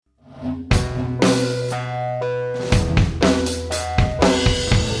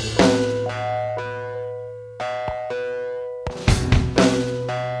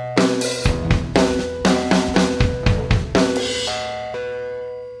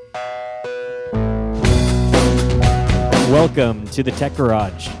Welcome to the Tech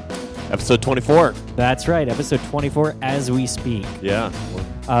Garage. Episode 24. That's right, episode 24 as we speak. Yeah.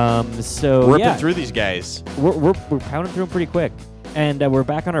 We're Ripping through these guys. We're pounding through them pretty quick. And we're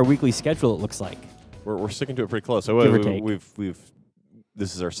back on our weekly schedule, it looks like. We're sticking to it pretty close. So Give or take.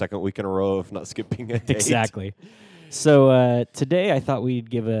 This is our second week in a row of not skipping a date. Exactly. So today I thought we'd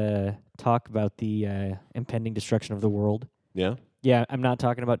give a talk about the impending destruction of the world. Yeah. Yeah, I'm not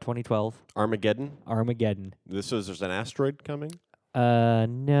talking about 2012. Armageddon. There's an asteroid coming?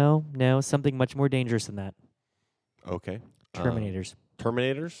 No, something much more dangerous than that. Okay. Terminators.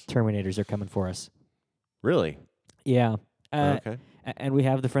 Terminators? Terminators are coming for us. Really? Yeah. Okay. And we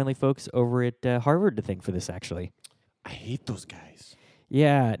have the friendly folks over at Harvard to thank for this, actually. I hate those guys.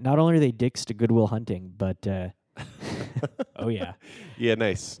 Yeah, not only are they dicks to Goodwill Hunting, but oh yeah. Yeah,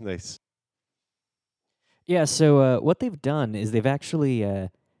 nice. Yeah, so what they've done is they've actually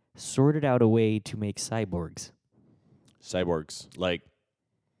sorted out a way to make cyborgs. Cyborgs. Like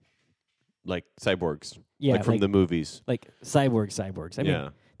cyborgs. Yeah, like from the movies. Like cyborgs. I yeah.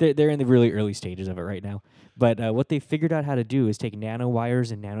 mean, they're in the really early stages of it right now. But what they figured out how to do is take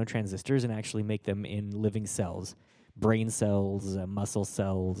nanowires and nanotransistors and actually make them in living cells. Brain cells, muscle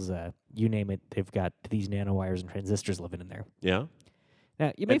cells, you name it. They've got these nanowires and transistors living in there. Yeah.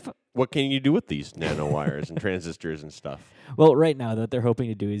 Now, you may what can you do with these nanowires and transistors and stuff? Well, right now, what they're hoping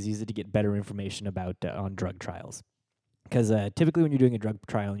to do is use it to get better information about on drug trials. Because typically when you're doing a drug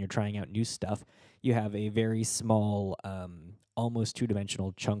trial and you're trying out new stuff, you have a very small, almost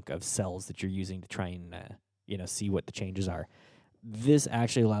two-dimensional chunk of cells that you're using to try and see what the changes are. This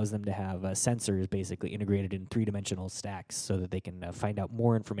actually allows them to have sensors basically integrated in three-dimensional stacks so that they can find out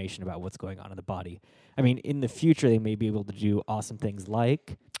more information about what's going on in the body. I mean, in the future, they may be able to do awesome things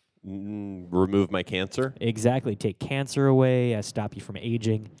like... remove my cancer? Exactly. Take cancer away, stop you from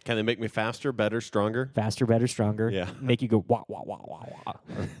aging. Can they make me faster, better, stronger? Faster, better, stronger. Yeah. Make you go wah, wah, wah, wah, wah.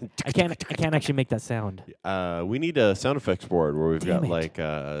 I can't actually make that sound. We need a sound effects board where we've Damn got it. like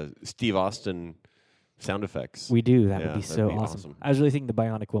Steve Austin sound effects. We do. That Yeah, would be that'd so be awesome. awesome. I was really thinking the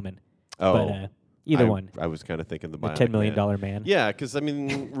Bionic Woman. Oh, But either one. I was kind of thinking the The Bionic $10 million Man. man. Yeah, because I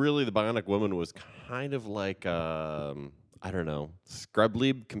mean, really, the Bionic Woman was kind of like I don't know,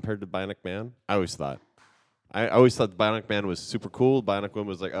 Scrubleeb compared to Bionic Man. I always thought the Bionic Man was super cool. Bionic Woman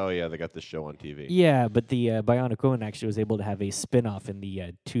was like, oh yeah, they got this show on TV. Yeah, but the Bionic Woman actually was able to have a spin-off in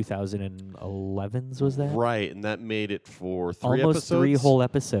the 2011s, was that? Right, and that made it for Almost 3 whole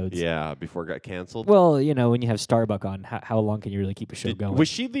episodes. Yeah, before it got canceled. Well, when you have Starbuck on, how long can you really keep a show going? Was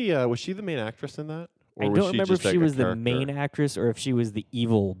she the main actress in that? Or I was don't she remember if just she like a was the character? main actress or if she was the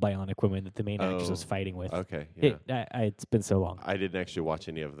evil Bionic Woman that the main actress Oh, was fighting with. Okay, yeah. It's been so long. I didn't actually watch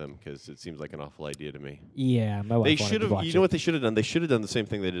any of them because it seems like an awful idea to me. Yeah, my wife They wanted should to have. watch You know it. what they should have done? They should have done the same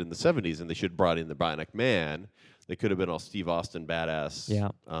thing they did in the '70s, and they should have brought in the Bionic Man. They could have been all Steve Austin, badass,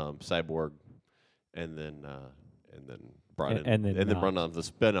 cyborg, and then brought in and then run on the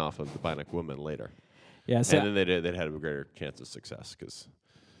spinoff of the Bionic Woman later. Yeah, so And then they'd had a greater chance of success because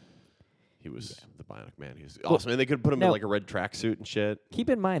he was the Bionic Man. He was awesome, and they could put him in like a red tracksuit and shit. keep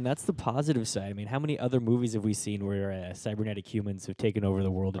in mind, that's the positive side. I mean, how many other movies have we seen where cybernetic humans have taken over the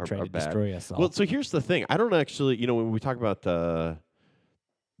world and tried to bad. destroy us all? Well, so here's the thing. I don't actually, when we talk about the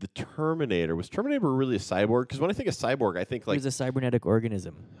Terminator, was Terminator really a cyborg? Because when I think of cyborg, I think it like was a cybernetic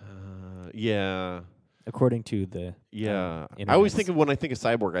organism, yeah. according to the Yeah, internets. I always think of when I think of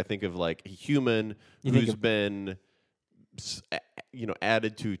cyborg, I think of like a human You think who's of- been,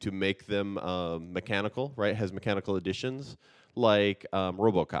 added to make them mechanical, right? Has mechanical additions, like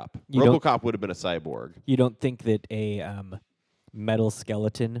RoboCop. RoboCop would have been a cyborg. You don't think that a metal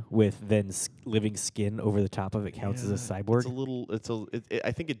skeleton with then living skin over the top of it counts as a cyborg? It's a little.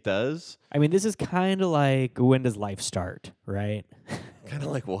 I think it does. I mean, this is kind of like, when does life start, right? Kind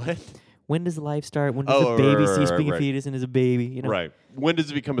of like what? When does life start? When does Oh, a baby right, cease being a right. fetus and is a baby? Right. When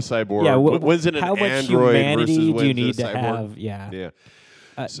does it become a cyborg? Yeah. When's it an how much android humanity versus do when's you it need a to cyborg? have? Yeah.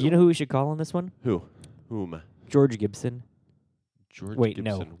 Yeah. Do you know who we should call on this one? Whom? George Gibson. George Wait,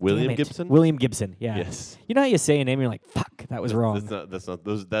 Gibson. no. William Damn it. Gibson. William Gibson. Yeah. Yes. You know how you say a name and you're like, fuck, that was wrong. That is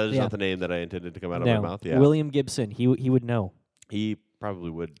Yeah. not the name that I intended to come out no. of my mouth. Yeah. William Gibson. He would know. He probably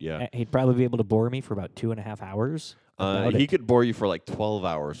would. Yeah. He'd probably be able to bore me for about 2.5 hours. about He it. could bore you for like 12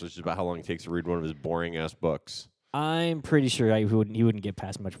 hours, which is about how long it takes to read one of his boring ass books. I'm pretty sure he wouldn't get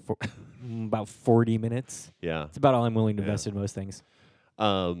past much for about 40 minutes. Yeah. It's about all I'm willing to invest in most things.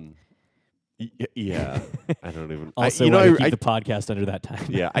 Yeah. I don't even. Also, I keep the podcast under that time.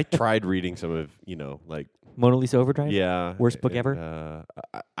 yeah. I tried reading some of like Mona Lisa Overdrive? yeah Worst book and, ever?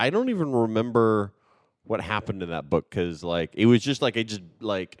 I don't even remember what happened in that book, because like it was just like I just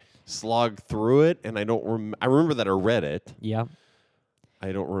like slogged through it, and I don't. I remember that I read it. Yeah.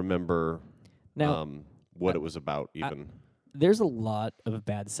 I don't remember Now, what it was about even. there's a lot of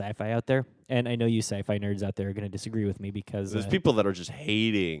bad sci-fi out there, and I know you sci-fi nerds out there are going to disagree with me because There's people that are just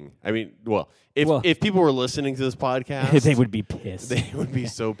hating. I mean, if Well- if people were listening to this podcast, they would be pissed. they would be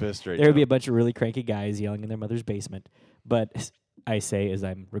so pissed right There would now. be a bunch of really cranky guys yelling in their mother's basement. But I say as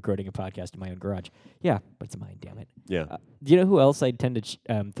I'm recording a podcast in my own garage, yeah, but it's mine, damn it. Yeah. Do you know who else I'd tend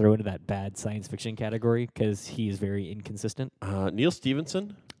to throw into that bad science fiction category because he is very inconsistent? Neil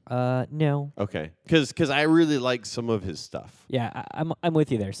Stevenson. No. Okay, because I really like some of his stuff. Yeah, I'm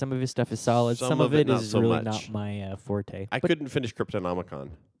with you there. Some of his stuff is solid. Some Some of of it it not is so really much. not my forte. I But couldn't finish Cryptonomicon.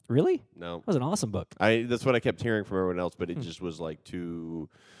 really? No, That was an awesome book. that's what I kept hearing from everyone else, but it just was like too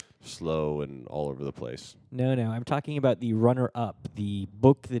slow and all over the place. No, I'm talking about the runner-up, the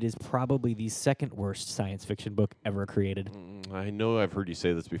book that is probably the second worst science fiction book ever created, I know I've heard you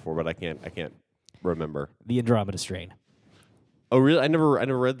say this before, but I can't remember. The Andromeda Strain. Oh, really? I never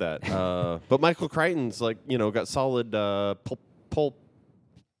read that. But Michael Crichton's got solid pulp.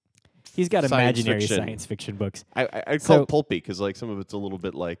 He's got Science imaginary fiction. science fiction books. I'd So- call it pulpy because like some of it's a little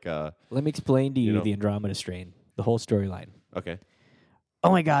bit like Let me explain to you, You know. the Andromeda Strain, the whole storyline. okay. Oh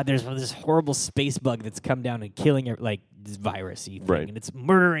my God! There's this horrible space bug that's come down and killing like this virus-y thing, Right. and it's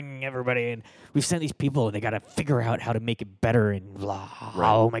murdering everybody. And we've sent these people, and they got to figure out how to make it better. And blah.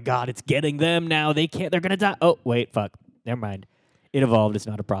 Right. Oh my God! It's getting them now. They can't. They're gonna die. Oh wait, fuck. Never mind. It evolved. It's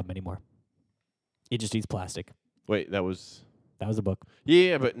not a problem anymore. It just eats plastic. Wait, that was That was a book.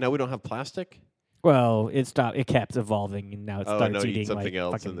 yeah, but now we don't have plastic. Well, it stopped. It kept evolving, and now it Oh starts no, it eating eats something like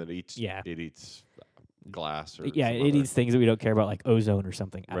else, fucking, and then yeah. it eats glass or yeah. some It other- eats things that we don't care about, like ozone or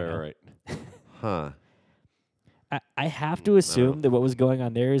something. I don't know. right. Huh. I have to assume that what was going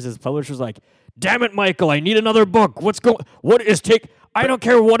on there is his publisher was like, "Damn it, Michael! I need another book. I don't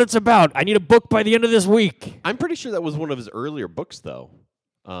care what it's about. I need a book by the end of this week." I'm pretty sure that was one of his earlier books, though.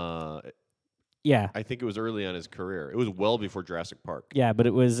 Yeah, I think it was early on his career. It was well before Jurassic Park. yeah, but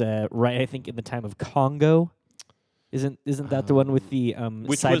it was right. I think in the time of Congo. Isn't that the one with the Which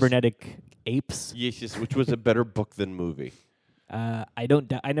was- cybernetic apes? Yes, which was a better book than movie. I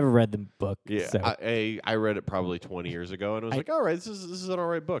don't. I never read the book. Yeah, So. I read it probably 20 years ago, and I was like, all right, this is an all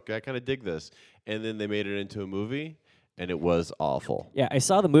right book. I kind of dig this. And then they made it into a movie, and it was awful. Yeah, I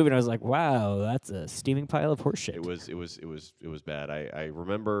saw the movie and I was like, "Wow, that's a steaming pile of horseshit." It was bad. I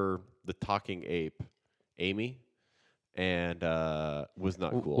remember the talking ape, Amy, and was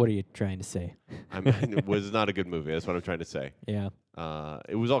not cool. What are you trying to say? I mean, it was not a good movie. That's what I'm trying to say. Yeah.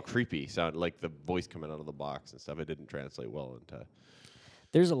 It was all creepy. Sound like the voice coming out of the box and stuff. It didn't translate well into.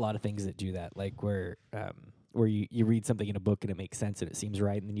 There's a lot of things that do that, like where you read something in a book and it makes sense and it seems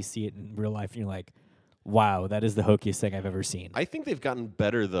right, and then you see it in real life and you're like, wow, that is the hokiest thing I've ever seen. I think they've gotten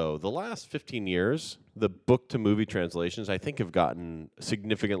better though. The last 15 years, the book to movie translations I think have gotten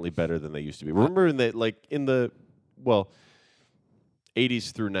significantly better than they used to be. Remember in the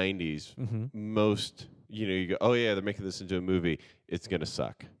 80s through 90s, most you go, oh yeah, they're making this into a movie. It's gonna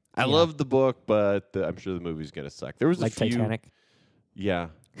suck. I Yeah. love the book, but I'm sure the movie's gonna suck. There was Like a few. Titanic. Yeah,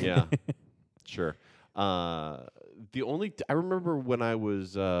 sure. The only I remember when I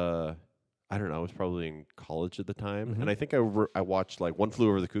was I don't know, I was probably in college at the time, and I think I watched like One Flew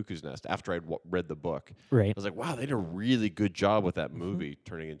Over the Cuckoo's Nest after I'd read the book. Right. I was like, wow, they did a really good job with that movie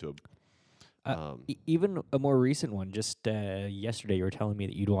turning into a. Even a more recent one, just yesterday you were telling me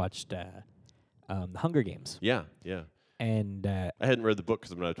that you'd watched The Hunger Games. Yeah. And I hadn't read the book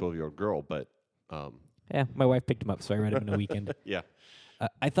because I'm not a 12-year-old girl, but yeah, my wife picked them up, so I read them in a weekend. yeah.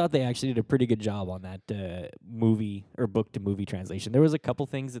 I thought they actually did a pretty good job on that movie or book to movie translation. There was a couple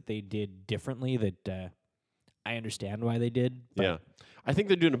things that they did differently that I understand why they did. But Yeah, I think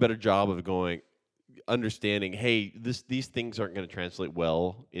they're doing a better job of understanding. Hey, these things aren't going to translate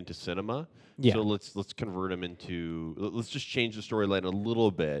well into cinema. Yeah. So let's convert them into. Let's just change the storyline a little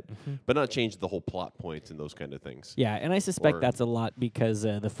bit, but not change the whole plot points and those kind of things. Yeah, and I suspect Or- that's a lot because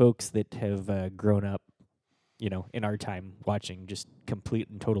the folks that have grown up, in our time watching just complete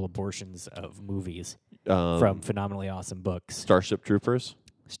and total abortions of movies from phenomenally awesome books. Starship Troopers.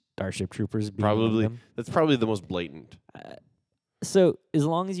 Starship Troopers being one of Probably them. that's probably the most blatant. So as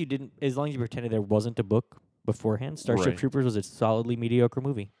long as you pretended there wasn't a book beforehand, Starship Right. Troopers was a solidly mediocre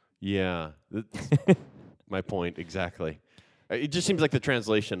movie. Yeah, that's my point exactly. It just seems like the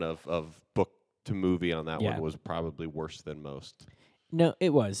translation of book to movie on that Yeah. one was probably worse than most. No, it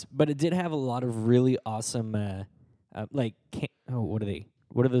was, but it did have a lot of really awesome, what are they?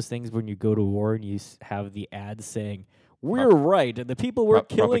 What are those things when you go to war and you have the ads saying, we're right, and the people we're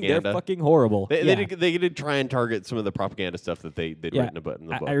killing, they're propaganda. fucking horrible. They did try and target some of the propaganda stuff that they'd written about in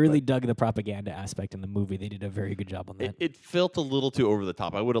the book. I really dug the propaganda aspect in the movie. They did a very good job on that. It felt a little too over the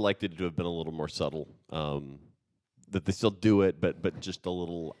top. I would have liked it to have been a little more subtle. That they still do it, but just a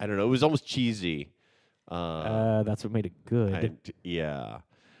little. I don't know. It was almost cheesy. That's what made it good.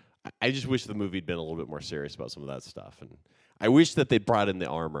 I just wish the movie had been a little bit more serious about some of that stuff, and I wish that they brought in the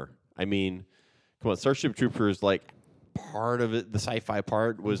armor. I mean, come on, Starship Troopers, like part of it, the sci-fi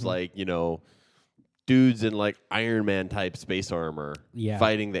part was like, you know, dudes in like Iron Man type space armor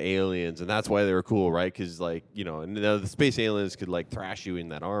fighting the aliens, and that's why they were cool, right? Because like, you know, and the space aliens could like thrash you in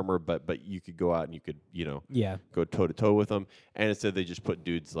that armor, but you could go out and you could, you know, go toe to toe with them, and instead they just put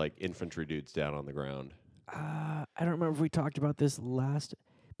dudes like infantry dudes down on the ground. I don't remember if we talked about this last,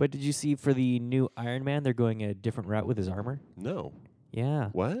 but did you see for the new Iron Man, they're going a different route with his armor? No. Yeah.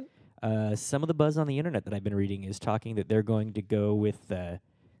 What? Some of the buzz on the internet that I've been reading is talking that they're going to go with the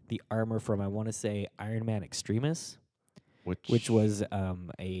armor from, I want to say, Iron Man Extremis, which was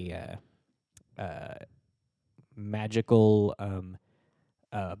a magical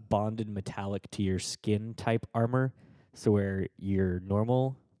bonded metallic to your skin type armor. So where you're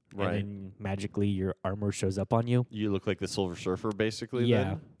normal, and then magically your armor shows up on you. You look like the Silver Surfer, basically.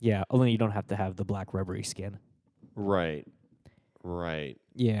 Yeah, yeah. Only you don't have to have the black rubbery skin. Right.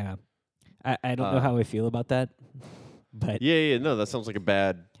 Yeah. I don't know how I feel about that, but no, that sounds like a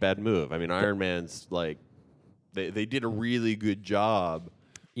bad move. I mean, Iron Man's like they did a really good job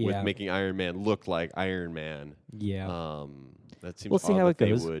with making Iron Man look like Iron Man. Yeah. That seems we'll see odd how that it they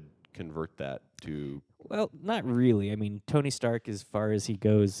goes. would convert that to. Well, not really. I mean, Tony Stark, as far as he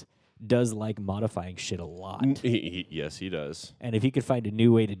goes, does like modifying shit a lot. Yes, he does. And if he could find a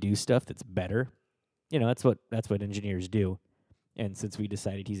new way to do stuff that's better, you know, that's what engineers do. And since we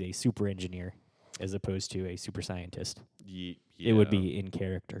decided he's a super engineer as opposed to a super scientist, it would be in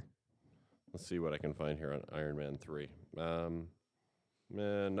character. Let's see what I can find here on Iron Man 3.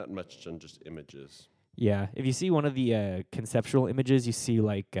 Not much on just images. Yeah, if you see one of the conceptual images, you see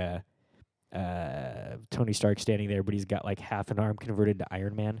like Tony Stark standing there, but he's got like half an arm converted to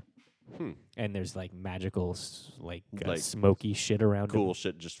Iron Man. And there's like magical, like smoky shit around him. Cool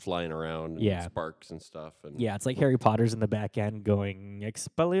shit just flying around and sparks and stuff. And yeah, it's like Harry Potter's in the back end going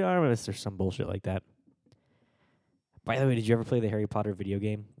Expelliarmus or some bullshit like that. By the way, did you ever play the Harry Potter video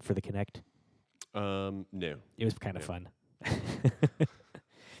game for the Kinect? No. It was kind of fun.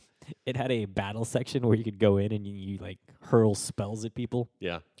 It had a battle section where you could go in and you like hurl spells at people.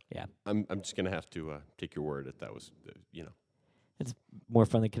 Yeah. Yeah. I'm just going to have to take your word that was, It's more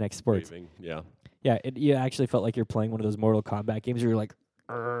fun than Kinect Sports. Waving. Yeah. Yeah, you actually felt like you're playing one of those Mortal Kombat games where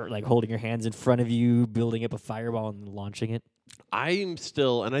you're like holding your hands in front of you, building up a fireball and launching it. I'm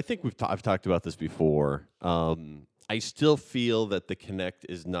still, and I think I've talked about this before. I still feel that the Kinect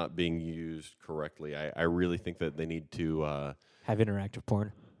is not being used correctly. I really think that they need to have interactive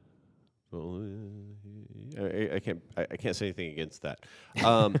porn. Well, I can't say anything against that.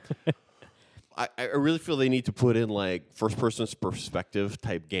 I really feel they need to put in like first person perspective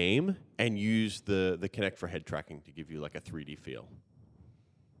type game and use the Kinect for head tracking to give you like a 3D feel.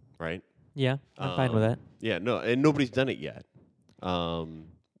 Right? Yeah, I'm fine with that. Yeah, no, and nobody's done it yet.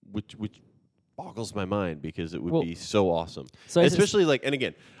 Which boggles my mind because it would be so awesome. So especially like, and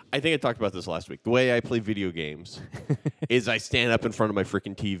again, I think I talked about this last week. The way I play video games is I stand up in front of my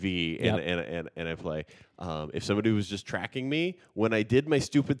freaking TV and I play. If somebody was just tracking me when I did my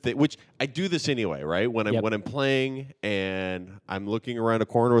stupid thing, which I do this anyway, right? When I'm playing and I'm looking around a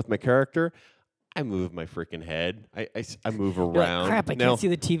corner with my character, I move my freaking head. I move around. Like, crap! I can't see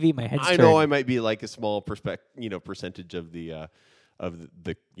the TV. My head's I know I might be like a small percentage of the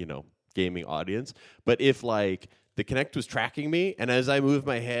gaming audience, but if like the Kinect was tracking me, and as I moved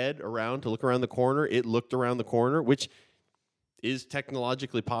my head around to look around the corner, it looked around the corner, which is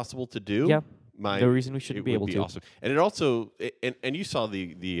technologically possible to do. Yeah, no reason we shouldn't be able to. Awesome. And it also, and you saw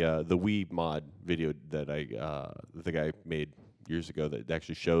the Wii mod video that the guy made years ago that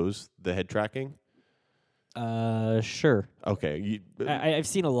actually shows the head tracking. Sure. Okay. I've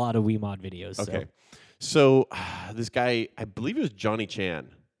seen a lot of Wii mod videos. Okay. So this guy, I believe it was Johnny Chan.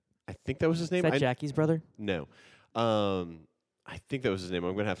 I think that was his name. Is that Jackie's brother? No. I think that was his name.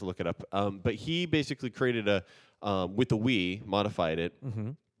 I'm going to have to look it up. But he basically created with the Wii, modified it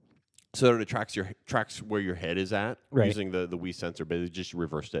so that it tracks where your head is at using the Wii sensor, but it just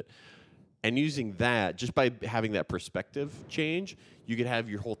reversed it. And using that, just by having that perspective change, you could have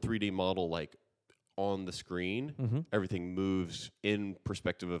your whole 3D model like on the screen. Everything moves in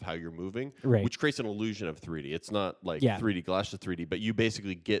perspective of how you're moving, which creates an illusion of 3D. It's not like 3D glass to 3D, but you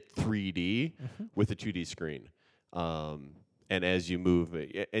basically get 3D with a 2D screen. And as you move,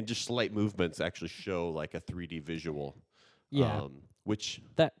 and just slight movements actually show like a 3D visual. Yeah. Which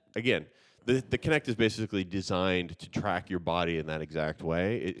That again, the Kinect is basically designed to track your body in that exact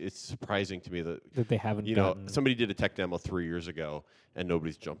way. It's surprising to me that they haven't you know gotten. somebody did a tech demo 3 years ago and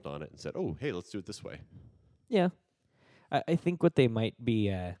nobody's jumped on it and said, "Oh, hey, let's do it this way." Yeah. I think what they might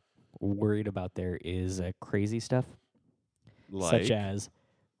be worried about there is crazy stuff, Like, such as,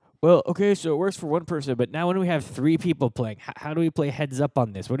 well, okay, so it works for one person, but now when we have 3 people playing, how do we play heads up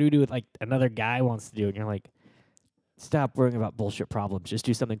on this? What do we do with like another guy wants to do? And you're like, stop worrying about bullshit problems. Just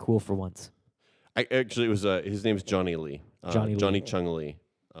do something cool for once. Actually, it was his name's Johnny Lee. Johnny Lee. Chung Lee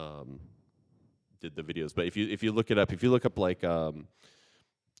did the videos. But if you look it up, if you look up like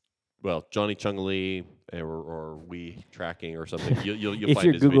Johnny Chung Lee or we tracking or something, you'll If find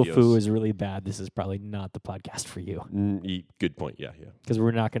your his Google videos. foo is really bad, this is probably not the podcast for you, Good point. Yeah. because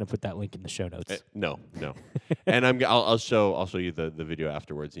we're not going to put that link in the show notes. No. And I'll show you the video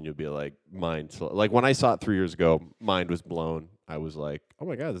afterwards, and you'll be like, mind. So, like when I saw it 3 years ago, mind was blown. I was like, oh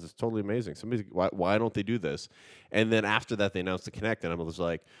my god, this is totally amazing. Why don't they do this? And then after that, they announced the Kinect, and I was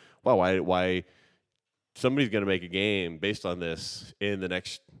like, wow, why? Somebody's going to make a game based on this in the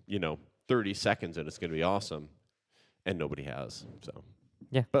next 30 seconds, and it's going to be awesome. And nobody has. So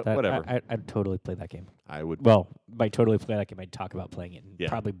Yeah, but whatever. I'd totally play that game. I would. Well, by totally play that game, I'd talk about playing it and Yeah.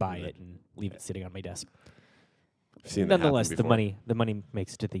 probably buy it and leave it sitting on my desk. Seen that happen Nonetheless, the before. money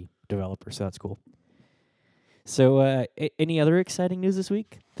makes it to the developer, so that's cool. So, any other exciting news this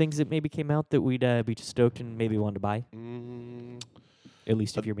week? Things that maybe came out that we'd be stoked and maybe want to buy? At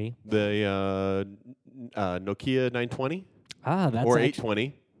least if you're me. The Nokia 920 That's or actu-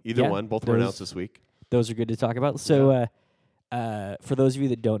 820, either Yeah, one. Both were those- announced this week. Those are good to talk about. So, for those of you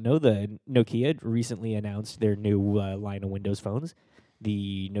that don't know, the Nokia recently announced their new line of Windows phones.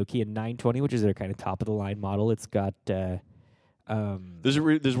 The Nokia 920, which is their kind of top of the line model. It's got There's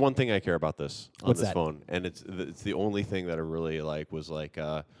one thing I care about this on What's this that? phone, and it's the only thing that I really like was like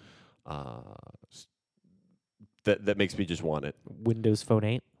that makes me just want it. Windows Phone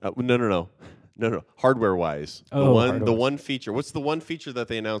 8. No. Hardware wise, Oh, the hardware. one feature. What's the one feature that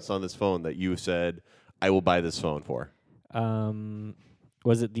they announced on this phone that you said I will buy this phone for?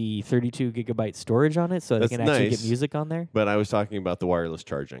 Was it the 32 gigabyte storage on it, so That's they can actually get nice. music on there? But I was talking about the wireless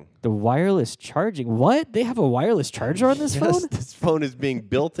charging. The wireless charging. What? They have a wireless charger on this Yes, phone? this phone is being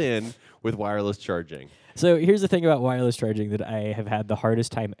built in with wireless charging. So here's the thing about wireless charging that I have had the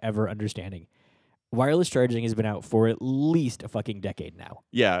hardest time ever understanding. Wireless charging has been out for at least a fucking decade now.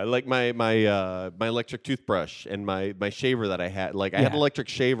 Yeah, like my electric toothbrush and my shaver that I had. Like I had an Yeah. electric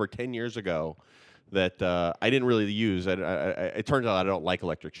shaver 10 years ago that I didn't really use. It turns out I don't like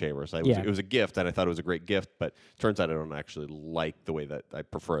electric shavers. Yeah. It was a gift, and I thought it was a great gift. But it turns out I don't actually like the way that I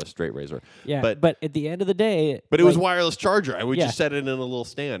prefer a straight razor. Yeah, But but at the end of the day, it was like, wireless charger. I would Yeah. just set it in a little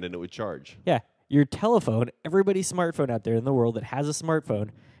stand, and it would charge. yeah, your telephone, everybody's smartphone out there in the world that has a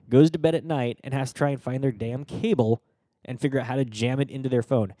smartphone goes to bed at night and has to try and find their damn cable and figure out how to jam it into their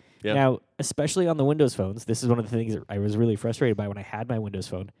phone. Yeah. Now, especially on the Windows phones, this is one of the things that I was really frustrated by when I had my Windows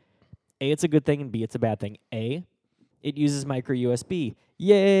phone. A, it's a good thing, and B, it's a bad thing. A, it uses micro USB.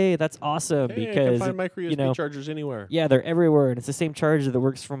 Yay, that's awesome Hey, I because can find micro USB chargers anywhere. yeah, they're everywhere, and it's the same charger that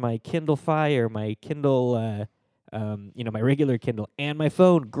works for my Kindle Fire, my Kindle, my regular Kindle, and my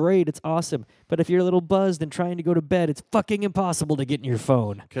phone. Great, it's awesome. But if you're a little buzzed and trying to go to bed, it's fucking impossible to get in your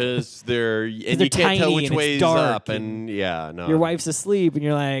phone. Because they're and they're you can't tell tiny which and it's way is dark up, and and yeah, no, Your wife's asleep, and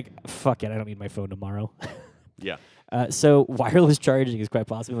you're like, fuck it, I don't need my phone tomorrow. yeah. So wireless charging is quite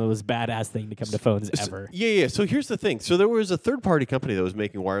possibly the most badass thing to come to phones ever. Yeah. So here's the thing. So there was a third-party company that was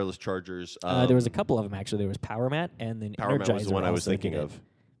making wireless chargers. There was a couple of them, actually. There was PowerMat, and then PowerMat Energizer was the one I was also thinking did it. of.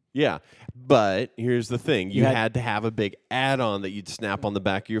 Yeah, but here's the thing: you had- had to have a big add-on that you'd snap on the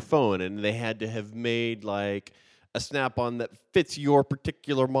back of your phone, and they had to have made like a snap-on that fits your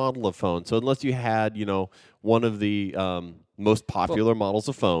particular model of phone. So unless you had, one of the most popular models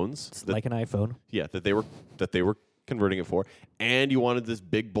of phones, It's like an iPhone. that they were converting it for, and you wanted this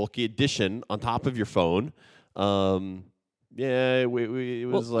big bulky addition on top of your phone. It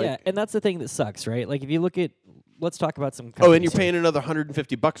was like. Yeah, and that's the thing that sucks, right? Like if you look at, let's talk about some. Oh, and companies you're here. paying another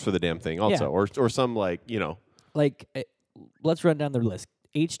 $150 for the damn thing, also, Yeah. or some like Like, let's run down the list: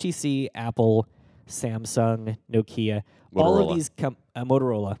 HTC, Apple, Samsung, Nokia. All of Motorola. these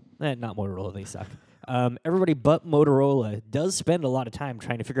Motorola, not Motorola, they suck. Everybody but Motorola does spend a lot of time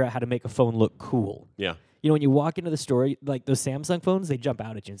trying to figure out how to make a phone look cool. yeah, When you walk into the store, like those Samsung phones, they jump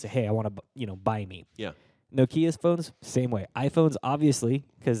out at you and say, "Hey, I want to, buy me." yeah. Nokia's phones, same way. iPhones, obviously,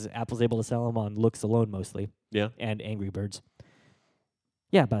 because Apple's able to sell them on looks alone mostly, Yeah. and Angry Birds.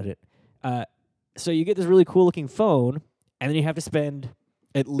 Yeah, about it. So you get this really cool looking phone, and then you have to spend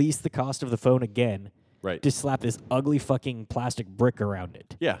at least the cost of the phone again Right. to slap this ugly fucking plastic brick around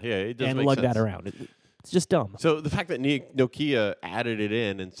it Yeah, it does and make lug sense. that around. It's just dumb. So the fact that Nokia added it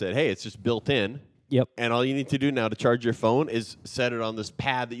in and said, "Hey, it's just built in," Yep. and all you need to do now to charge your phone is set it on this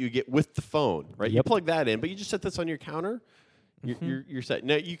pad that you get with the phone, right? You Yep. plug that in, but you just set this on your counter. You're set.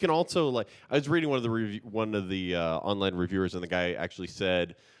 Now you can also like I was reading one of the online reviewers, and the guy actually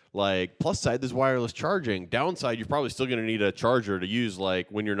said like plus side there's wireless charging. Downside you're probably still going to need a charger to use like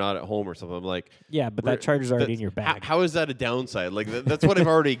when you're not at home or something. I'm like, Yeah, but that charger's already in your How, bag. how is that a downside? Like that's what I've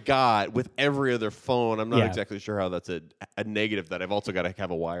already got with every other phone. I'm not Yeah. exactly sure how that's a negative that I've also got to have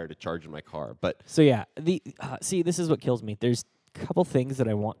a wire to charge in my car. But So yeah, see, this is what kills me. There's a couple things that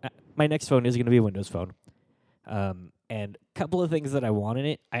I want. My next phone is going to be a Windows phone, and a couple of things that I want in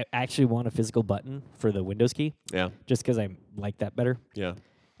it. I actually want a physical button for the Windows key, yeah, just because I like that better. yeah.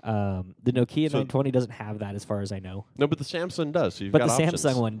 The Nokia So- 920 doesn't have that, as far as I know, No, but the Samsung does. So you've but got the options.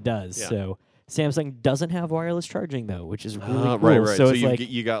 Samsung one does. Yeah. So Samsung doesn't have wireless charging though, which is really cool. Right. So it's you like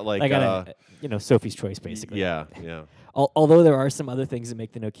you got like I got Sophie's choice basically. yeah. Although there are some other things that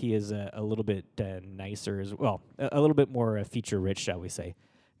make the Nokias a little bit nicer as well, a little bit more feature rich, shall we say.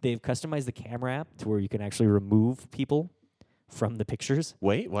 They've customized the camera app to where you can actually remove people from the pictures.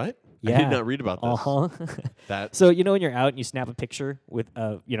 Wait, what? I Yeah. did not read about this. Uh-huh. That So, when you're out and you snap a picture with,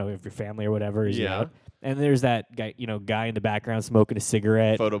 if your family or whatever is Yeah. out, and there's that guy in the background smoking a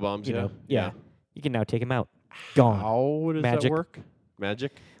cigarette, photo bombs. yeah, you can now take him out. Gone. How does Magic. that work?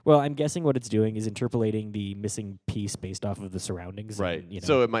 Magic. Well, I'm guessing what it's doing is interpolating the missing piece based off of the surroundings. Right. And,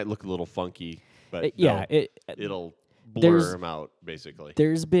 So it might look a little funky, but yeah, no, it'll there's- blur them out basically.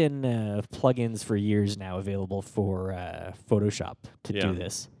 There's been plugins for years now available for Photoshop to Yeah. do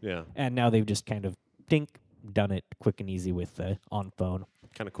this, Yeah, and now they've just kind of done it quick and easy with on phone.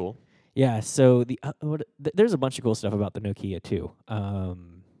 kind of cool. Yeah, so there's a bunch of cool stuff about the Nokia too.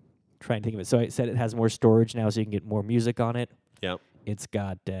 Trying to think of it. So I said it has more storage now, so you can get more music on it. Yeah, It's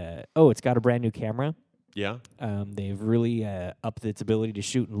got it's got a brand new camera. yeah. They've really upped its ability to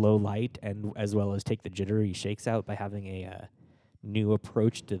shoot in low light, and as well as take the jittery shakes out by having a new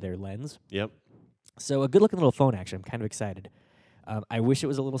approach to their lens. Yep. So a good-looking little phone, actually. I'm kind of excited. I wish it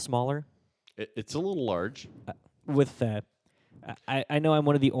was a little smaller. It's a little large. With I know I'm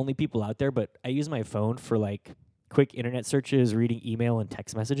one of the only people out there, but I use my phone for like quick internet searches, reading email and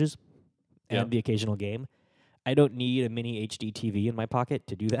text messages, Yeah. and the occasional game. I don't need a mini HD TV in my pocket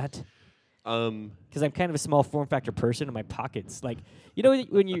to do that. Because I'm kind of a small form factor person, in my pockets, like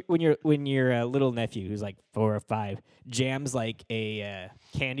when your little nephew who's like 4 or 5 jams like a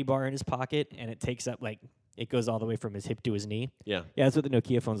candy bar in his pocket, and it takes up like it goes all the way from his hip to his knee. Yeah. Yeah, that's what the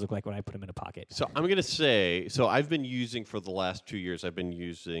Nokia phones look like when I put them in a pocket. So I'm gonna say, I've been using for the last 2 years. I've been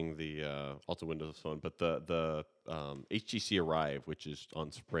using the also Windows phone, but the HTC Arrive, which is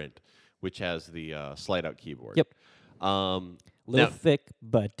on Sprint, which has the slide out keyboard. Yep. Now- Little thick,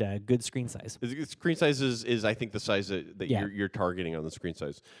 but good screen size. The screen size is I think the size that Yeah. you're targeting on the screen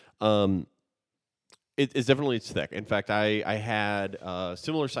size. It's definitely thick. In fact, I had a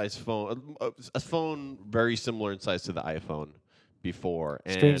similar size phone, a phone very similar in size to the iPhone before.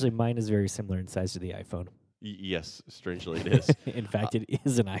 And Strangely, mine is very similar in size to the iPhone. Yes, strangely it is. In fact, it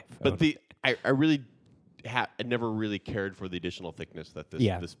is an iPhone. But I really I never really cared for the additional thickness that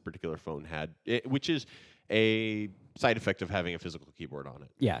this particular phone had, which is a side effect of having a physical keyboard on it.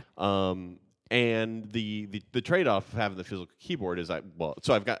 yeah. And the trade off of having the physical keyboard is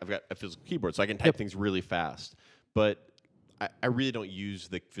so I've got a physical keyboard, so I can type things really fast, but I really don't use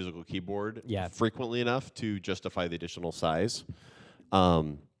the physical keyboard frequently enough to justify the additional size.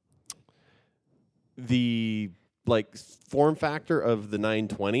 The form factor of the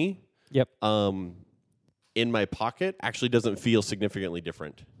 920 Yep. in my pocket actually doesn't feel significantly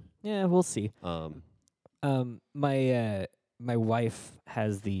different. Yeah, we'll see. My wife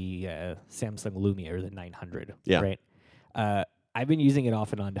has the Samsung Lumia, or the 900. Yeah. Right. I've been using it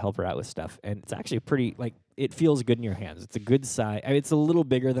off and on to help her out with stuff, and it's actually pretty it feels good in your hands. It's a good size. It's a little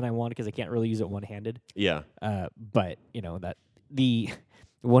bigger than I want because I can't really use it one-handed. Yeah. But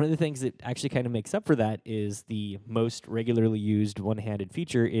one of the things that actually kind of makes up for that is the most regularly used one-handed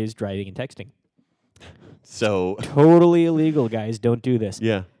feature is driving and texting. So Totally illegal, guys. Don't do this.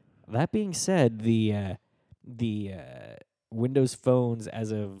 yeah. That being said, the Windows phones,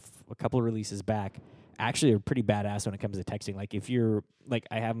 as of a couple of releases back, actually are pretty badass when it comes to texting. Like if you're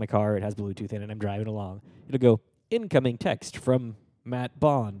I have my car, it has Bluetooth in it, and I'm driving along, it'll go incoming text from Matt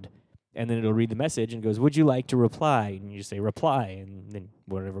Bond, and then it'll read the message and goes, "Would you like to reply?" And you just say reply, and then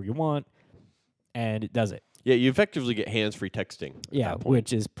whatever you want, and it does it. Yeah, you effectively get hands-free texting. At Yeah, that point.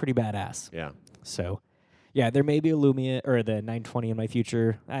 which is pretty badass. Yeah. So, yeah, there may be a Lumia or the 920 in my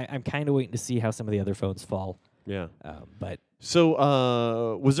future. I'm kind of waiting to see how some of the other phones fall. Yeah. But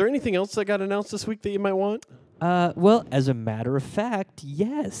So, was there anything else that got announced this week that you might want? well, as a matter of fact,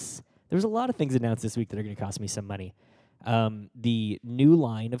 yes. There's a lot of things announced this week that are going to cost me some money. The new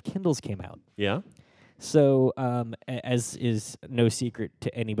line of Kindles came out. Yeah. So, as is no secret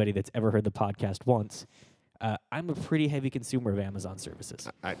to anybody that's ever heard the podcast once, I'm a pretty heavy consumer of Amazon services.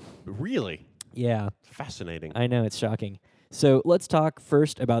 I really Yeah, fascinating. I know, it's shocking. So let's talk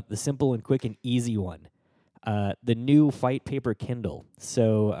first about the simple and quick and easy one. The new Fight Paper Kindle.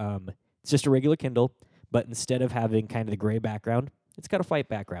 So it's just a regular Kindle, but instead of having kind of the gray background, it's got a white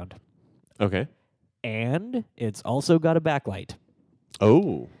background. Okay. And it's also got a backlight.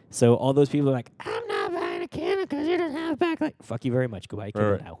 Oh. So all those people are like, I'm not buying a Kindle because it doesn't have a backlight. Fuck you very much. Go buy a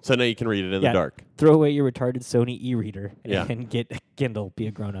Kindle now. So now you can read it in Yeah. the dark. Throw away your retarded Sony e-reader Yeah. and get a Kindle. Be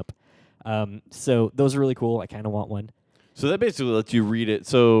a grown-up. So those are really cool. I kind of want one. So that basically lets you read it,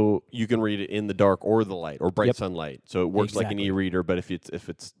 so you can read it in the dark or the light or bright Yep. sunlight. So it works like an Exactly. e-reader, but if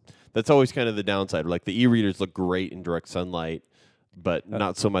it's that's always kind of the downside. Like the e-readers look great in direct sunlight, but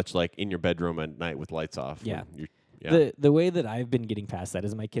not so much like in your bedroom at night with lights off. Yeah. Yeah. The way that I've been getting past that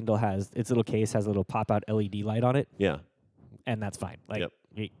is my Kindle has its little case has a little pop-out LED light on it, Yeah. and that's fine. Like, Yep.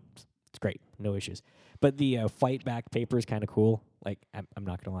 it's great, no issues. But the Fight Back paper is kind of cool. Like, I'm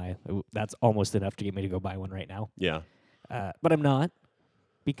not gonna lie, that's almost enough to get me to go buy one right now. Yeah. But I'm not,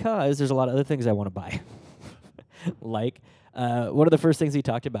 because there's a lot of other things I want to buy. Like, one of the first things we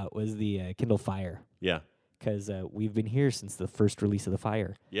talked about was the Kindle Fire, Yeah. because we've been here since the first release of the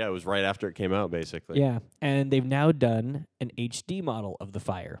Fire. Yeah, it was right after it came out, basically. Yeah, and they've now done an HD model of the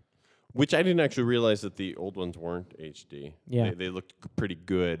Fire. Which I didn't actually realize that the old ones weren't HD. Yeah. They looked pretty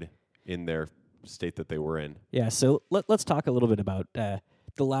good in their state that they were in. Yeah, so let's talk a little bit about the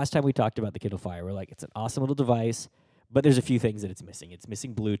last time we talked about the Kindle Fire. We're like, it's an awesome little device, but there's a few things that it's missing. It's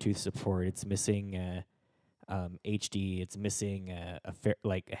missing Bluetooth support. It's missing HD. It's missing a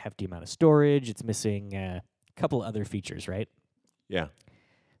hefty amount of storage. It's missing a couple other features, right? Yeah.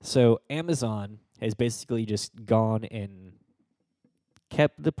 So Amazon has basically just gone and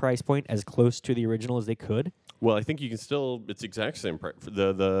kept the price point as close to the original as they could. Well, I think you can still. It's exact same price.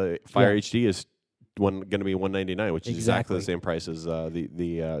 The Fire HD is going to be $199, which is exactly the Exactly. same price as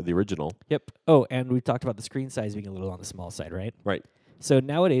the original. Yep. Oh, and we talked about the screen size being a little on the small side, right? Right. So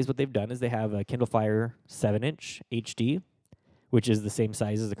nowadays, what they've done is they have a Kindle Fire 7-inch HD, which is the same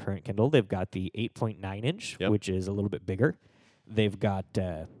size as the current Kindle. They've got the 8.9-inch, Yep. which is a little bit bigger. They've got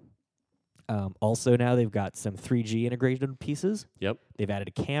also now they've got some 3G integrated pieces. Yep. They've added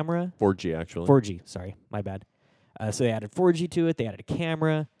a camera. 4G actually. 4G, sorry, my bad. So they added 4G to it. They added a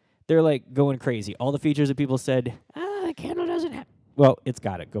camera. They're like going crazy. All the features that people said, the Kindle doesn't have. Well, it's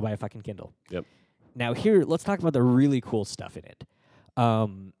got it. Go buy a fucking Kindle. Yep. Now here, let's talk about the really cool stuff in it.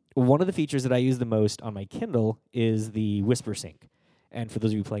 One of the features that I use the most on my Kindle is the Whisper Sync. And for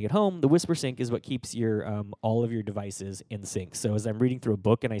those of you playing at home, the Whisper Sync is what keeps your all of your devices in sync. So as I'm reading through a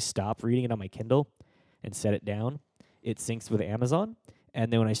book and I stop reading it on my Kindle and set it down, it syncs with Amazon.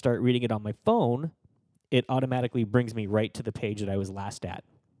 And then when I start reading it on my phone, it automatically brings me right to the page that I was last at.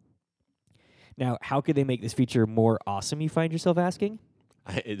 Now, how could they make this feature more awesome, you find yourself asking?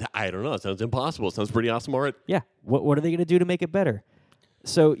 I don't know. It sounds impossible. It sounds pretty awesome already. Yeah. What are they going to do to make it better?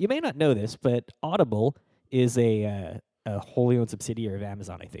 So you may not know this, but Audible is a wholly owned subsidiary of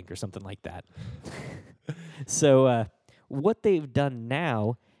Amazon, I think, or something like that. So what they've done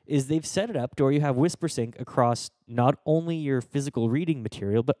now is they've set it up to where you have Whisper Sync across not only your physical reading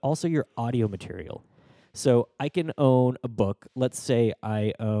material, but also your audio material. So I can own a book. Let's say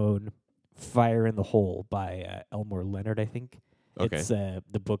I own Fire in the Hole by Elmore Leonard, I think. Okay. It's the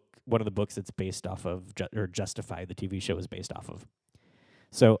book, one of the books that's based off of, or Justified, the TV show is based off of.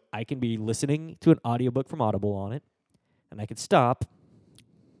 So I can be listening to an audiobook from Audible on it, and I could stop,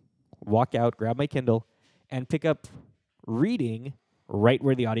 walk out, grab my Kindle, and pick up reading right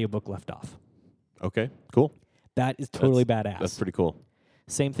where the audiobook left off. Okay. Cool. That is totally badass. That's pretty cool.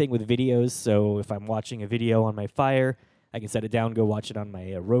 Same thing with videos. So if I'm watching a video on my Fire, I can set it down, go watch it on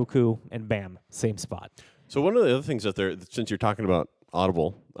my Roku, and bam, same spot. So one of the other things that since you're talking about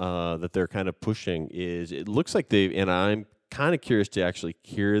Audible, that they're kind of pushing is it looks like and I'm kind of curious to actually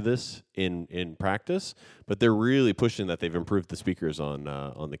hear this in practice, but they're really pushing that they've improved the speakers on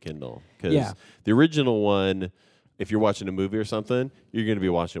the Kindle. Because the original one, if you're watching a movie or something, you're going to be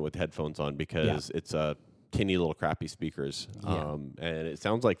watching it with headphones on because it's tinny little crappy speakers. And it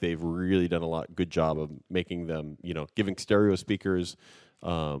sounds like they've really done good job of making them, giving stereo speakers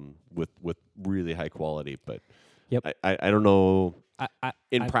with really high quality. But Yep. I don't know.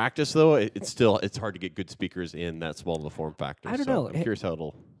 In I- practice, though, it's hard to get good speakers in that small of a form factor. I don't so know. I'm curious how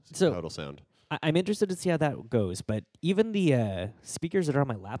it'll sound. I'm interested to see how that goes, but even the speakers that are on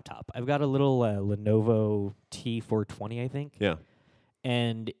my laptop, I've got a little Lenovo T420, I think. Yeah.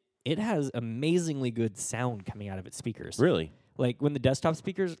 And it has amazingly good sound coming out of its speakers. Really? Like when the desktop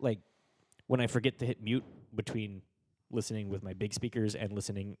speakers, like when I forget to hit mute between listening with my big speakers and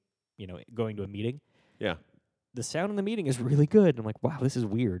listening, going to a meeting. Yeah. The sound in the meeting is really good. I'm like, wow, this is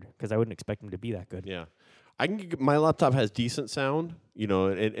weird because I wouldn't expect them to be that good. Yeah. My laptop has decent sound,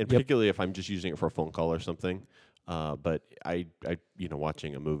 and particularly if I'm just using it for a phone call or something. But I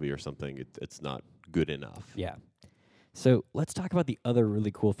watching a movie or something, it's not good enough. Yeah. So let's talk about the other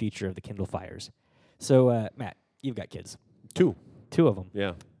really cool feature of the Kindle Fires. So, Matt, you've got kids. 2. 2 of them.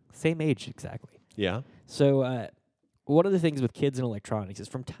 Yeah. Same age, exactly. Yeah. So, one of the things with kids and electronics is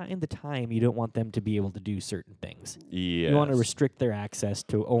from time to time, you don't want them to be able to do certain things. Yes. You want to restrict their access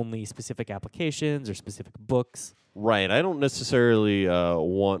to only specific applications or specific books. Right. I don't necessarily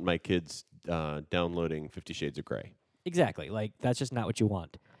want my kids downloading 50 Shades of Grey. Exactly. Like, that's just not what you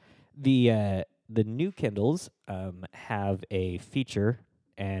want. The new Kindles have a feature,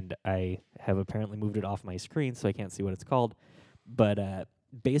 and I have apparently moved it off my screen, so I can't see what it's called. But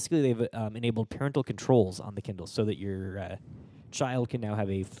basically, they've enabled parental controls on the Kindle so that your child can now have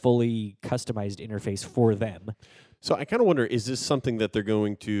a fully customized interface for them. So I kind of wonder, is this something that they're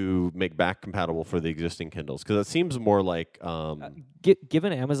going to make back compatible for the existing Kindles? Because it seems more like...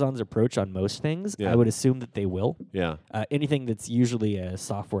 Given Amazon's approach on most things, Yeah. I would assume that they will. Yeah. Anything that's usually a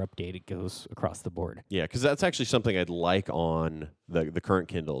software update, it goes across the board. Yeah, because that's actually something I'd like on the current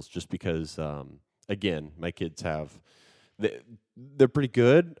Kindles, just because, again, my kids have... They're pretty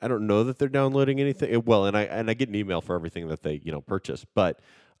good. I don't know that they're downloading anything. Well, and I get an email for everything that they purchase, but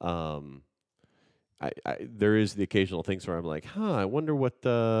there is the occasional things where I'm like, I wonder what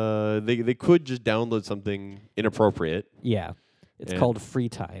they could just download something inappropriate. Yeah. It's called Free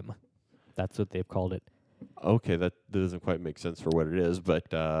Time. That's what they've called it. Okay, that doesn't quite make sense for what it is, but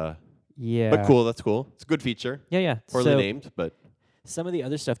Yeah. but cool. That's cool. It's a good feature. Yeah. Poorly named, but some of the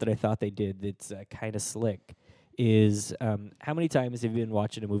other stuff that I thought they did that's kind of slick is how many times have you been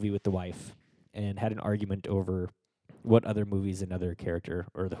watching a movie with the wife and had an argument over what other movies another character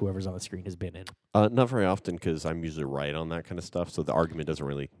or whoever's on the screen has been in? Not very often, because I'm usually right on that kind of stuff, so the argument doesn't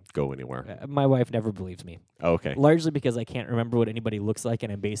really go anywhere. My wife never believes me. Okay. Largely because I can't remember what anybody looks like,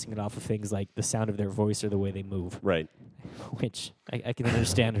 and I'm basing it off of things like the sound of their voice or the way they move. Right. Which I can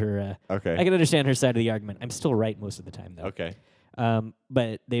understand her. Okay. I can understand her side of the argument. I'm still right most of the time, though. Okay.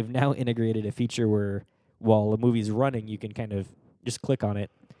 But they've now integrated a feature where while a movie's running, you can kind of just click on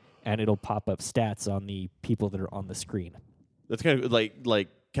it, and it'll pop up stats on the people that are on the screen. That's kind of like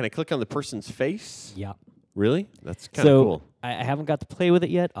can I click on the person's face? Yeah. Really? That's kind of cool. I haven't got to play with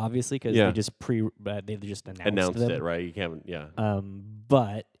it yet, obviously, because Yeah. they just announced them. it, right? You can't. Yeah.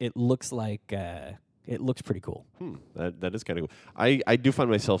 But it looks like it looks pretty cool. That is kind of cool. I do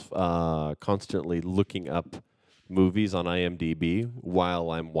find myself constantly looking up movies on IMDb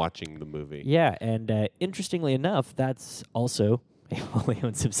while I'm watching the movie. Yeah, and interestingly enough, that's also a wholly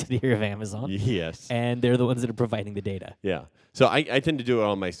owned subsidiary of Amazon. Yes. And they're the ones that are providing the data. Yeah. So I tend to do it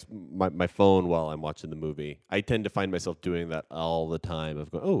on my phone while I'm watching the movie. I tend to find myself doing that all the time.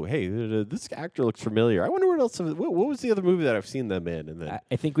 Of going, oh, hey, this actor looks familiar. I wonder what else. What was the other movie that I've seen them in? And then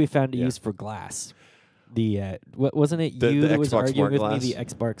I think we found a use for Glass. Wasn't it you the that was Xbox arguing Smart with me? Glass?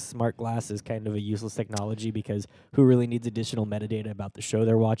 The Xbox Smart Glass is kind of a useless technology because who really needs additional metadata about the show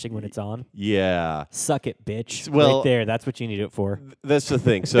they're watching when it's on? yeah. Suck it, bitch. Well- right there. That's what you need it for. That's the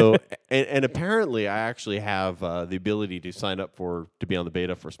thing. So, and apparently, I actually have the ability to sign up to be on the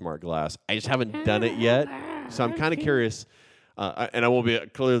beta for Smart Glass. I just haven't done it yet, so I'm kind of curious. And I won't be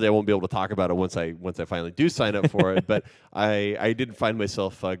able to talk about it once I finally do sign up for it. But I did find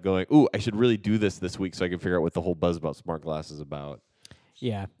myself going, ooh, I should really do this week so I can figure out what the whole buzz about Smart Glass is about.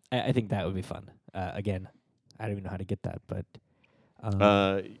 Yeah, I think that would be fun. Again, I don't even know how to get that, but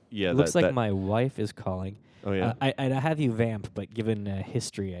Yeah, looks like my wife is calling. Oh yeah. I have you vamp, but given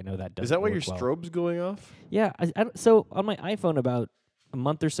history, I know that doesn't. Is that why work your well. strobe's going off? Yeah. So on my iPhone, about a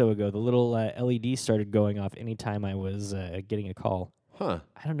month or so ago, the little LED started going off anytime I was getting a call. Huh.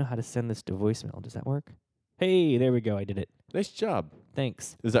 I don't know how to send this to voicemail. Does that work? Hey, there we go. I did it. Nice job.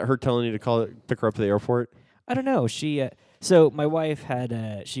 Thanks. Is that her telling you to pick her up at the airport? I don't know. She so my wife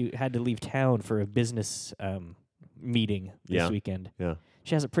had she had to leave town for a business meeting this Yeah. weekend. Yeah.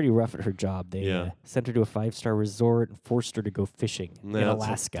 She has it pretty rough at her job. They Yeah. sent her to a 5-star resort and forced her to go fishing in That's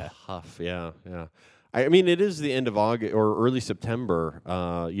Alaska. tough. Yeah. Yeah. I mean, it is the end of August or early September.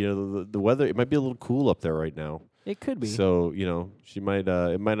 The weather, it might be a little cool up there right now. It could be. So she might.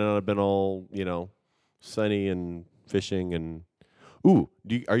 It might not have been all sunny and fishing and. Ooh,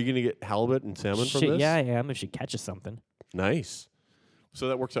 are you gonna get halibut and salmon from this? Yeah, I am. If she catches something. Nice. So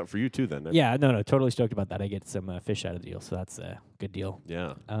that works out for you too, then. Yeah, no, totally stoked about that. I get some fish out of the deal, so that's a good deal.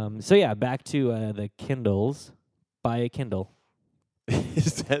 Yeah. So yeah, back to the Kindles. Buy a Kindle.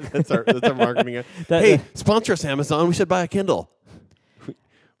 That's our marketing. Hey, sponsor us, Amazon. We should buy a Kindle.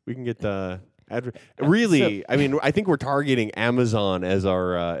 We can get really. I mean, I think we're targeting Amazon as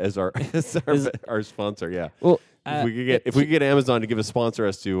our sponsor. Yeah. Well, if we could get Amazon to give a sponsor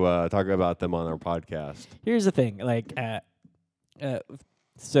us to talk about them on our podcast. Here's the thing,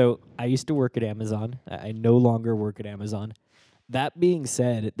 so I used to work at Amazon. I no longer work at Amazon. That being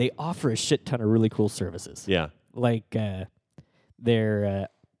said, they offer a shit ton of really cool services. Yeah. Like they're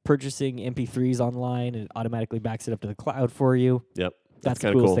purchasing MP3s online and it automatically backs it up to the cloud for you. Yep. That's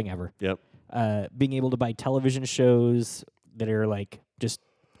the coolest thing ever. Yep. Being able to buy television shows that are like just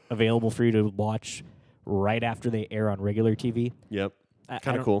available for you to watch right after they air on regular TV. Yep.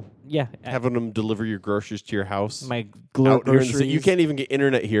 Kind of cool. Yeah. Having them deliver your groceries to your house. My groceries. You can't even get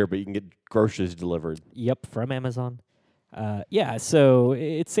internet here, but you can get groceries delivered. Yep, from Amazon. Yeah, so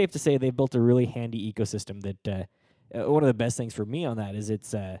it's safe to say they've built a really handy ecosystem that one of the best things for me on that is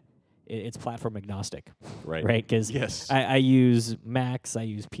it's platform agnostic. Right. Right? Because yes. I use Macs, I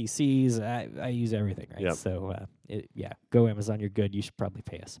use PCs, I use everything, right? Yep. So, go Amazon, you're good. You should probably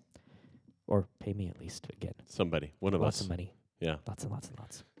pay us. Or pay me at least, again. Somebody. One of lots us. Of money. Yeah. Lots and lots and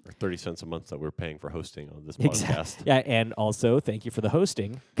lots. Or 30 cents a month that we're paying for hosting on this Exactly. podcast. Yeah, and also thank you for the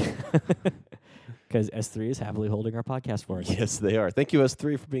hosting. Because S3 is happily holding our podcast for us. Yes, they are. Thank you,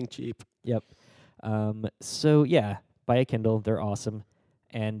 S3, for being cheap. Yep. So, yeah, buy a Kindle. They're awesome.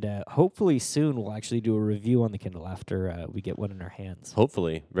 And hopefully soon we'll actually do a review on the Kindle after we get one in our hands.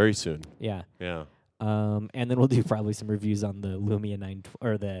 Hopefully. Very soon. Yeah. Yeah. And then we'll do probably some reviews on the Lumia 9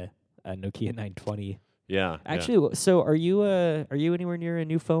 or the Nokia 920. Yeah. Actually, so are you anywhere near a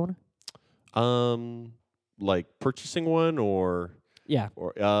new phone? Like purchasing one or Yeah.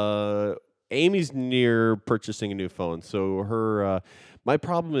 or Amy's near purchasing a new phone. So her my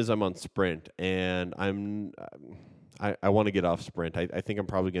problem is I'm on Sprint and I want to get off Sprint. I think I'm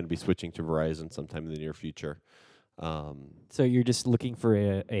probably going to be switching to Verizon sometime in the near future. So you're just looking for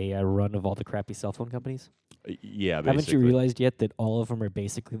a run of all the crappy cell phone companies? Yeah, basically. Haven't you realized yet that all of them are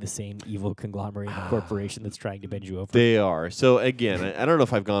basically the same evil conglomerate corporation that's trying to bend you over? They are. So again, I don't know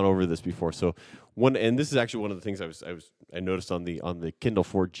if I've gone over this before. So and this is actually one of the things I noticed on the Kindle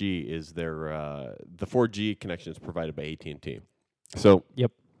 4G is the 4G connection is provided by AT&T. So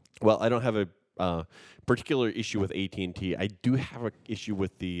yep. Well, I don't have a particular issue with AT&T. I do have an issue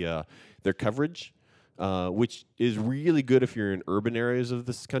with their coverage. Which is really good if you're in urban areas of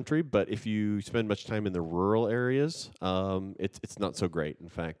this country, but if you spend much time in the rural areas, it's not so great. In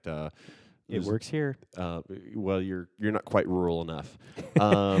fact, it works here. Well, you're not quite rural enough.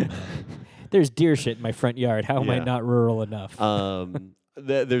 There's deer shit in my front yard. How am I not rural enough?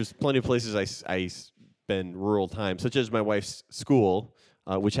 There's plenty of places I spend rural time, such as my wife's school,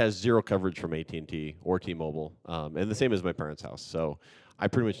 which has zero coverage from AT&T or T-Mobile, and the same as my parents' house. So I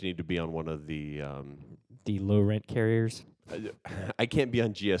pretty much need to be on one of the low rent carriers. I can't be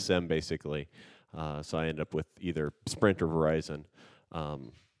on GSM basically, so I end up with either Sprint or Verizon.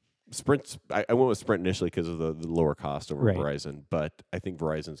 Sprint, I went with Sprint initially because of the lower cost over Verizon, but I think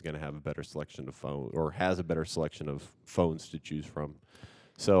Verizon's going to have a better selection of has a better selection of phones to choose from.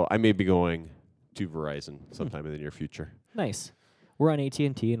 So I may be going to Verizon sometime in the near future. Nice. We're on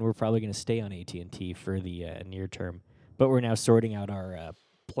AT&T, and we're probably going to stay on AT&T for the near term. But we're now sorting out our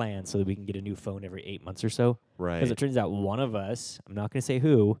plan so that we can get a new phone every 8 months or so. Right. Because it turns out one of us, I'm not going to say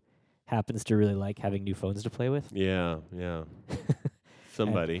who, happens to really like having new phones to play with. Yeah.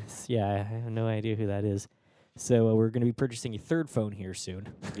 Somebody. I have no idea who that is. So we're going to be purchasing a third phone here soon.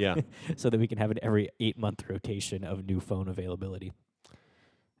 Yeah. So that we can have an every 8-month rotation of new phone availability.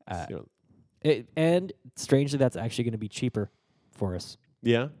 And strangely, that's actually going to be cheaper for us.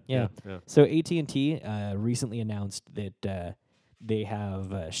 Yeah. So AT&T recently announced that they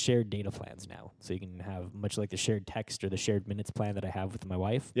have shared data plans now. So you can have, much like the shared text or the shared minutes plan that I have with my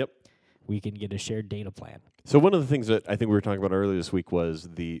wife. Yep. We can get a shared data plan. So one of the things that I think we were talking about earlier this week was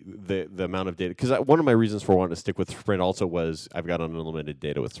the amount of data. Because one of my reasons for wanting to stick with Sprint also was I've got unlimited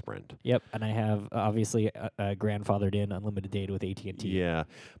data with Sprint. Yep, and I have obviously grandfathered in unlimited data with AT&T. Yeah,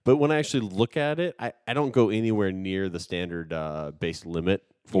 but when I actually look at it, I don't go anywhere near the standard base limit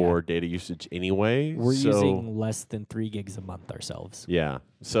for data usage anyway. We're using less than 3 gigs a month ourselves. Yeah,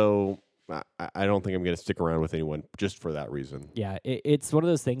 so I don't think I'm going to stick around with anyone just for that reason. Yeah, it's one of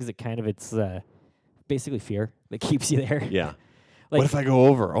those things that kind of basically fear that keeps you there. Yeah. Like, what if I go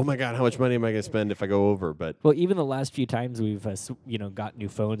over? Oh my God, how much money am I going to spend if I go over? But well, even the last few times we've got new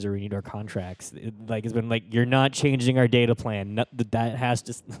phones or renewed our contracts, it's been like, you're not changing our data plan. That has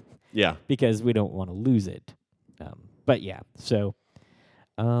to yeah. because we don't want to lose it. But yeah, so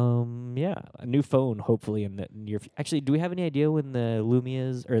a new phone hopefully in the near. Actually, do we have any idea when the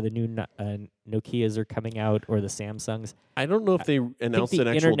Lumias or the new Nokias are coming out, or the Samsungs? I don't know if they announced an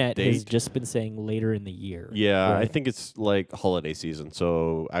the actual internet date. has just been saying later in the year. Yeah, right? I think it's like holiday season,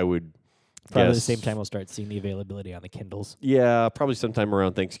 so I would probably guess the same time we'll start seeing the availability on the Kindles. Yeah, probably sometime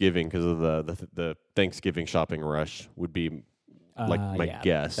around Thanksgiving because of the Thanksgiving shopping rush would be like my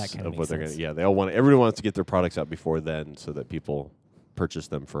guess of what they're going to. Yeah, everyone wants to get their products out before then so that people purchase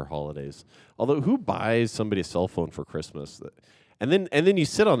them for holidays. Although, who buys somebody a cell phone for Christmas? And then you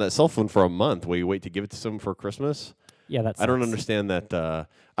sit on that cell phone for a month while you wait to give it to someone for Christmas. Yeah, that's. I don't understand that.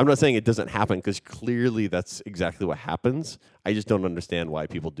 I'm not saying it doesn't happen because clearly that's exactly what happens. I just don't understand why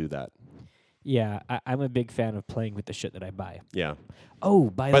people do that. Yeah, I'm a big fan of playing with the shit that I buy. Yeah. Oh,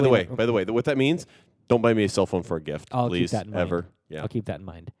 by the way, what that means? Don't buy me a cell phone for a gift, I'll please. keep that in mind. Ever. Yeah. I'll keep that in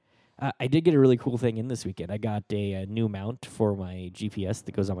mind. I did get a really cool thing in this weekend. I got a new mount for my GPS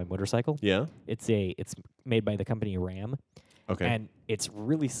that goes on my motorcycle. Yeah. It's made by the company Ram. Okay. And it's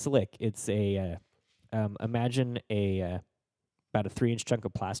really slick. It's imagine about a 3-inch chunk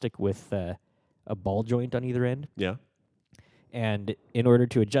of plastic with a ball joint on either end. Yeah. And in order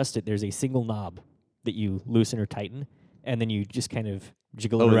to adjust it, there's a single knob that you loosen or tighten, and then you just kind of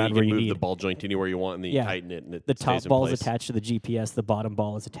jiggle it around where you need. You can move the ball joint anywhere you want, and then you tighten it, and it the stays top in ball place. is attached to the GPS. The bottom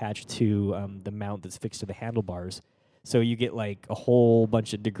ball is attached to the mount that's fixed to the handlebars. So you get like a whole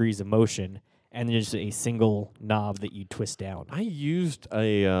bunch of degrees of motion, and there's a single knob that you twist down. I used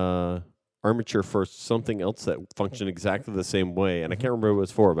a armature for something else that functioned exactly the same way, and I can't remember what it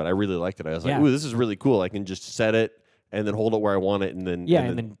was for, but I really liked it. I was like, "Ooh, this is really cool! I can just set it and then hold it where I want it, and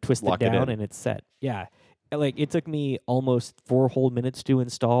then twist it down, and it's set." Yeah. Like, it took me almost 4 whole minutes to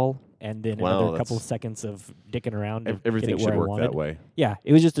install, and then another couple of seconds of dicking around. Everything should work that way. Yeah,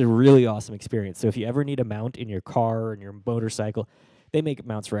 it was just a really awesome experience. So if you ever need a mount in your car and your motorcycle, they make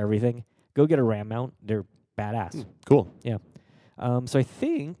mounts for everything. Go get a Ram mount. They're badass. Cool. Yeah. So I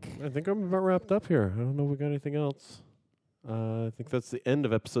think I'm about wrapped up here. I don't know if we got anything else. I think that's the end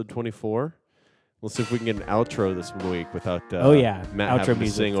of episode 24. We'll see if we can get an outro this week without Matt outro having music.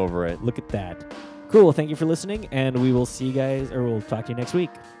 to sing over it. Look at that. Cool. Thank you for listening, and we will see you guys, or we'll talk to you next week.